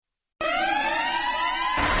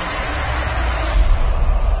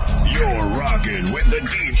rocking with the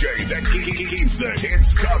DJ that keeps the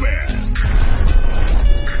hits coming.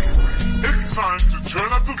 It's time to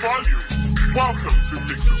turn up the volume. Welcome to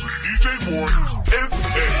Mixes with DJ Moore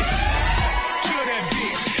S.A. Kill that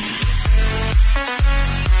bitch.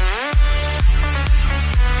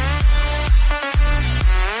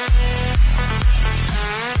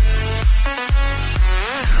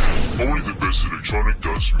 Only the best electronic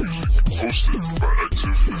dance music, hosted by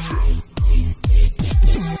Active FM.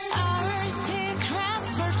 Our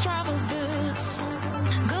secrets were travel boots,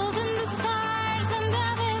 golden the stars and the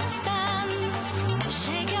distance.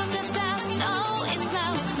 Shake off the dust, oh, it's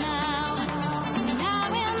now, it's now. Now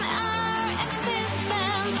in our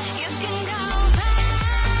existence, you can go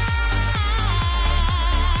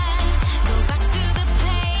back to the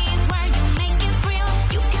place where you make it real.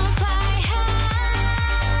 You can fly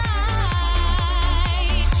high.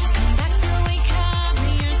 Come back to wake up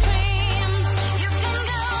in your dreams. You can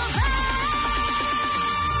go back.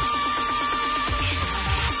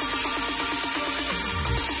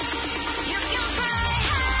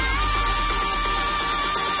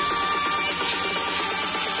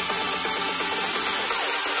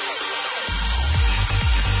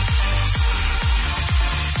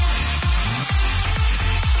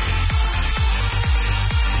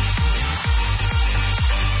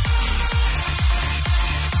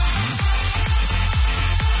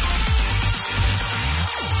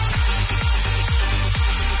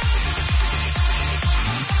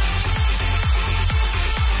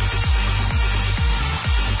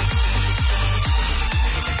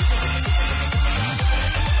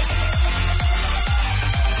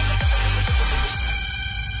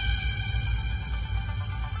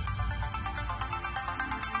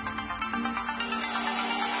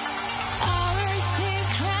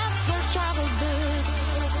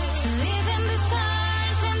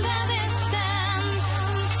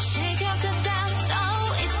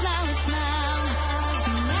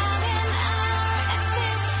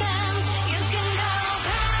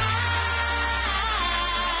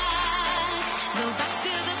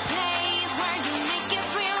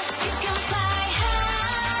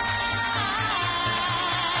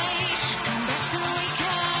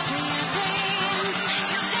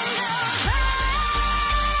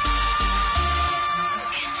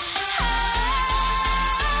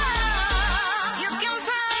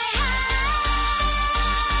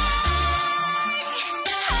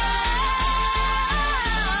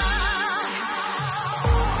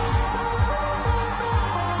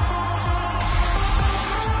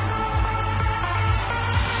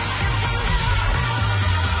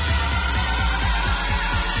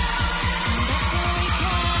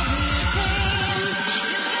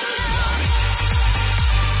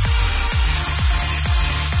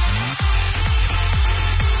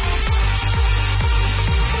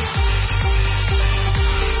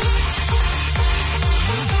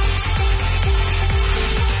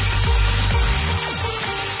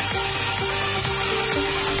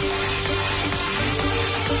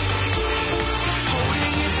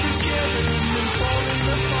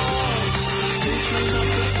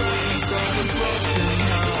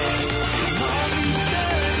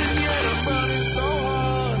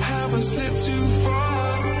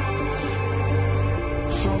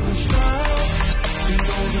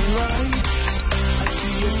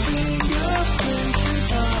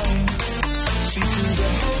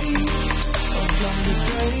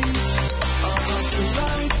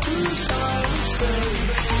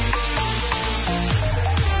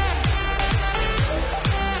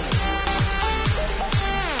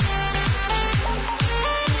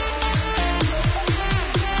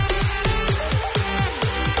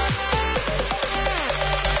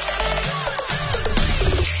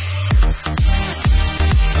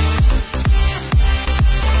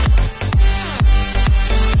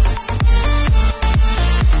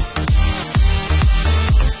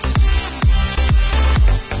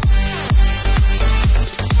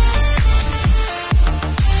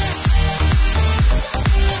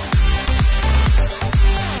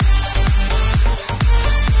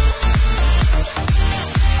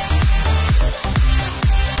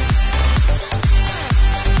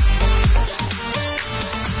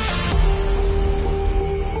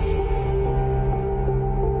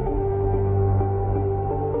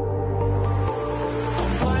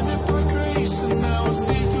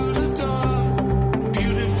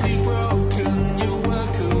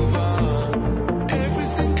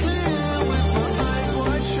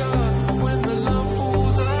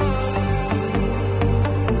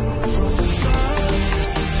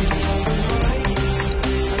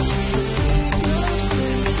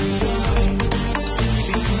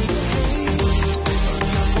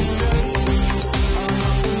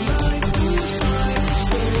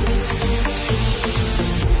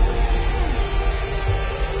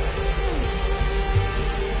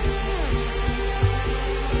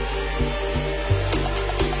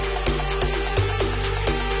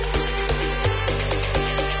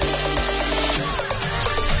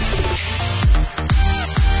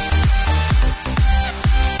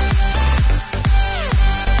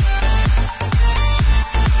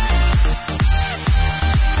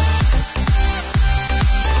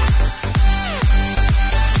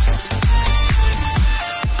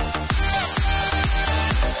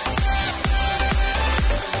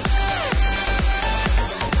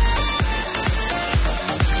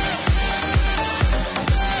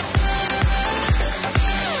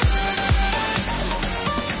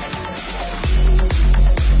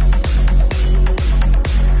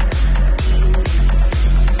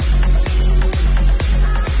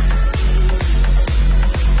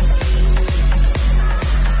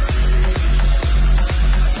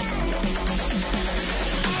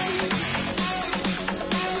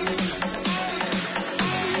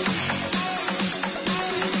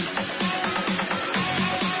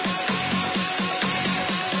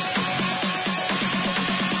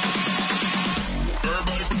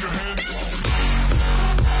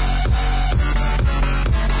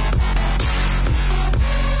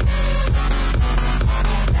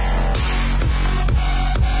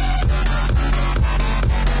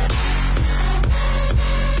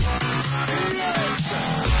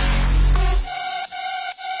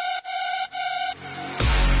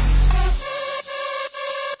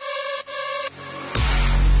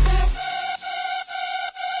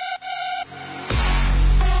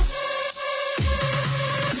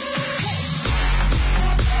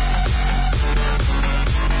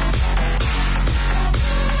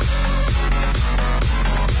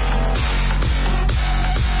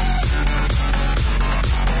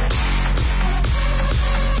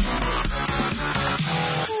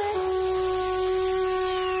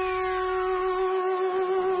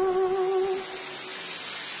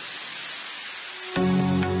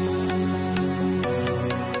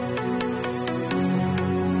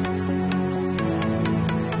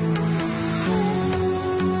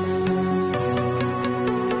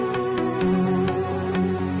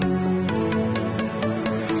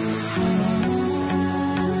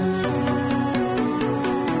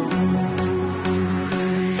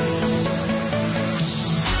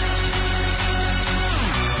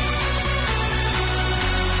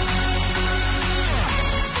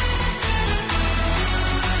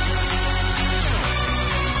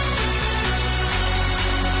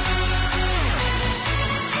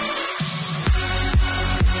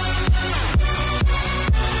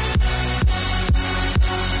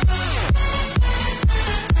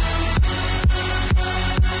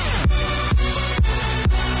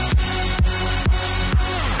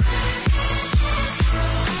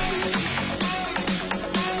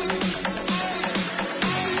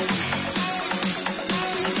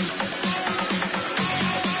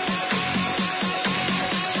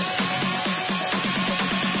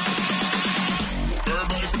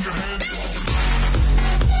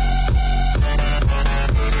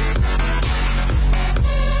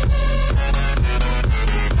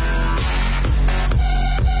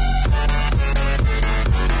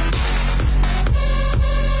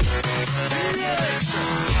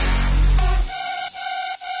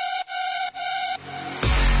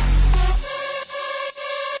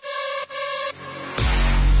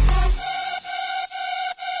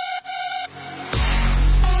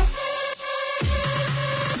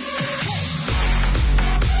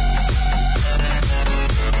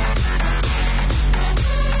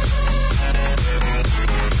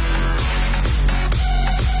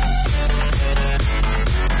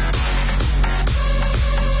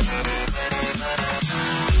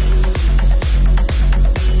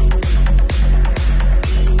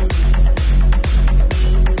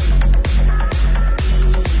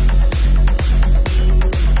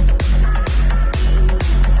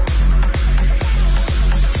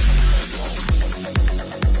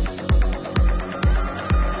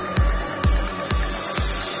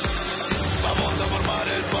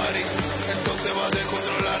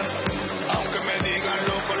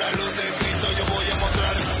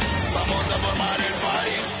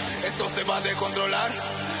 va a descontrolar.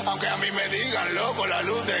 Aunque a mí me digan loco, la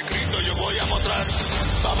luz de Cristo yo voy a mostrar.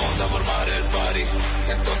 Vamos a formar el party,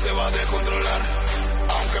 esto se va a descontrolar.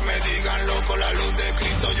 Aunque me digan loco, la luz de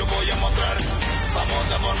Cristo yo voy a mostrar.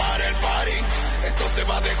 Vamos a formar el party, esto se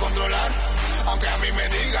va a descontrolar. Aunque a mí me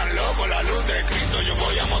digan loco, la luz de Cristo yo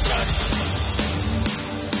voy a mostrar.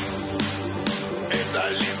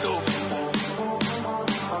 ¿Estás listo?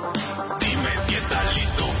 Dime si estás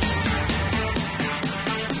listo.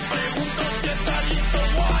 Pregunto si estás listo.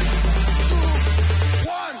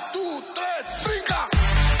 One, two, tres, brinca.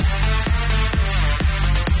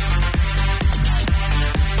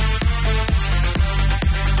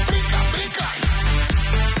 Brinca, brinca.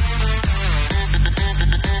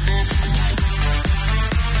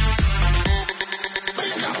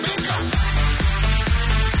 Brinca, brinca.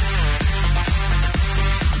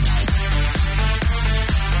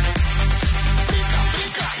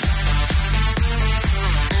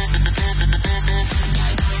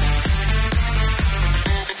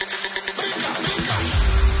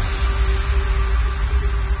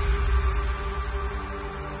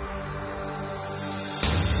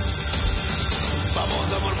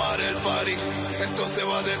 Esto se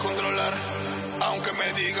va a descontrolar. Aunque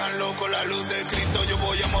me digan loco, la luz de Cristo yo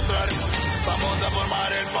voy a mostrar. Vamos a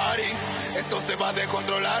formar el party, esto se va a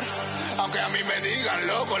descontrolar. Aunque a mí me digan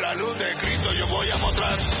loco, la luz de Cristo yo voy a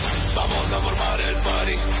mostrar. Vamos a formar el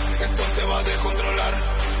party, esto se va a descontrolar.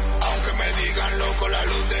 Aunque me digan loco, la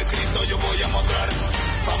luz de Cristo yo voy a mostrar.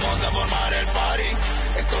 Vamos a formar el party,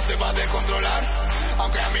 esto se va a descontrolar.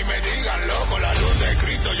 Aunque a mí me digan loco, la luz de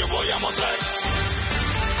Cristo yo voy a mostrar.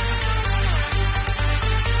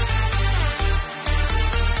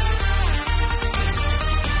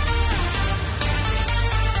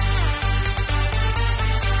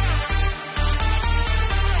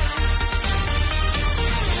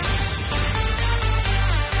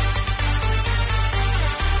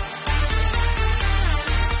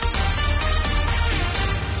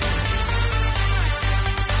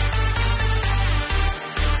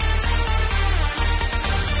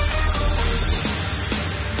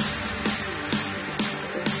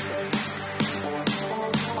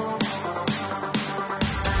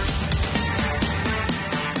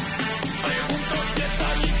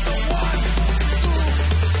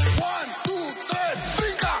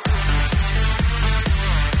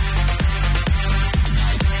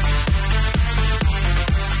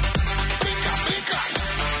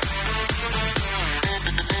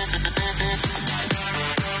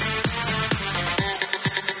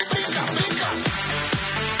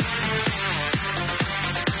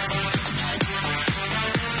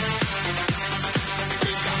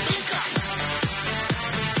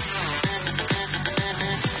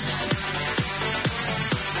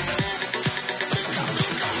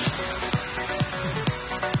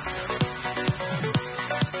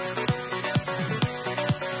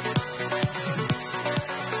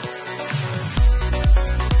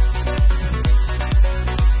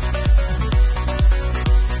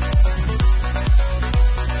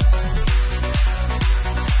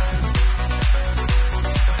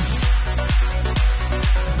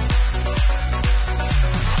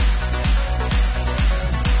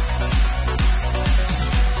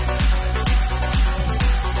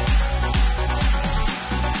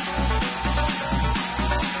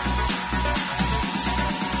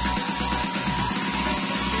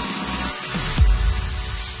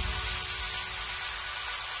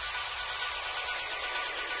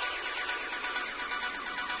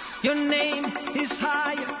 Your name is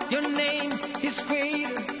higher, your name is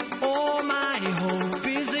greater. All my hope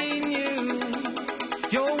is in you.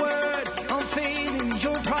 Your word unfailing,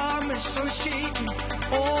 your promise unshaken.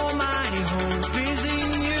 All my hope is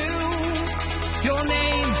in you. Your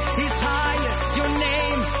name is higher, your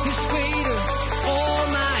name is greater. All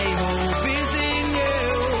my hope is in you.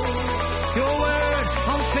 Your word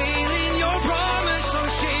unfailing, your promise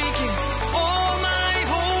unshaken. All my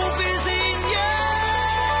hope is in you.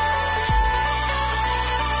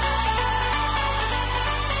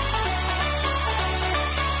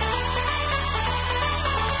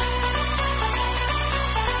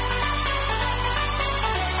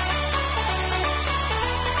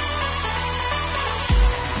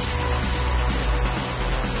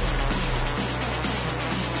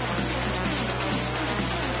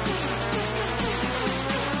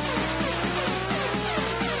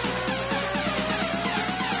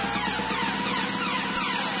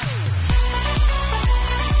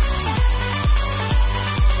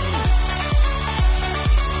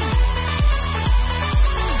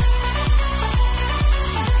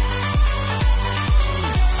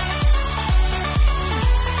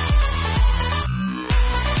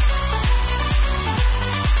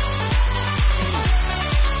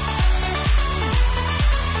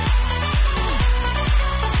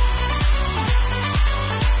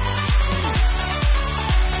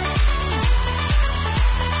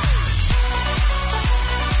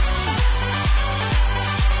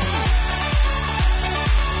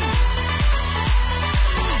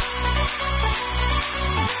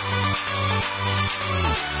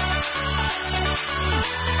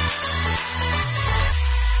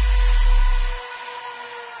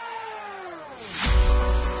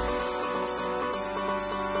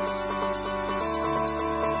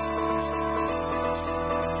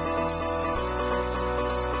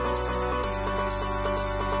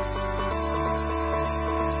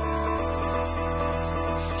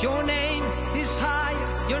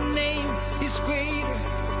 your name is greater.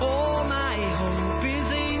 All my hope is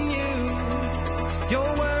in you. Your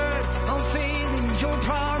word unfailing, your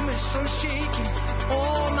promise unshaken.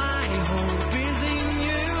 All my hope is in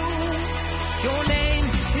you. Your name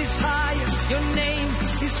is higher, your name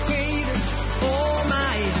is greater.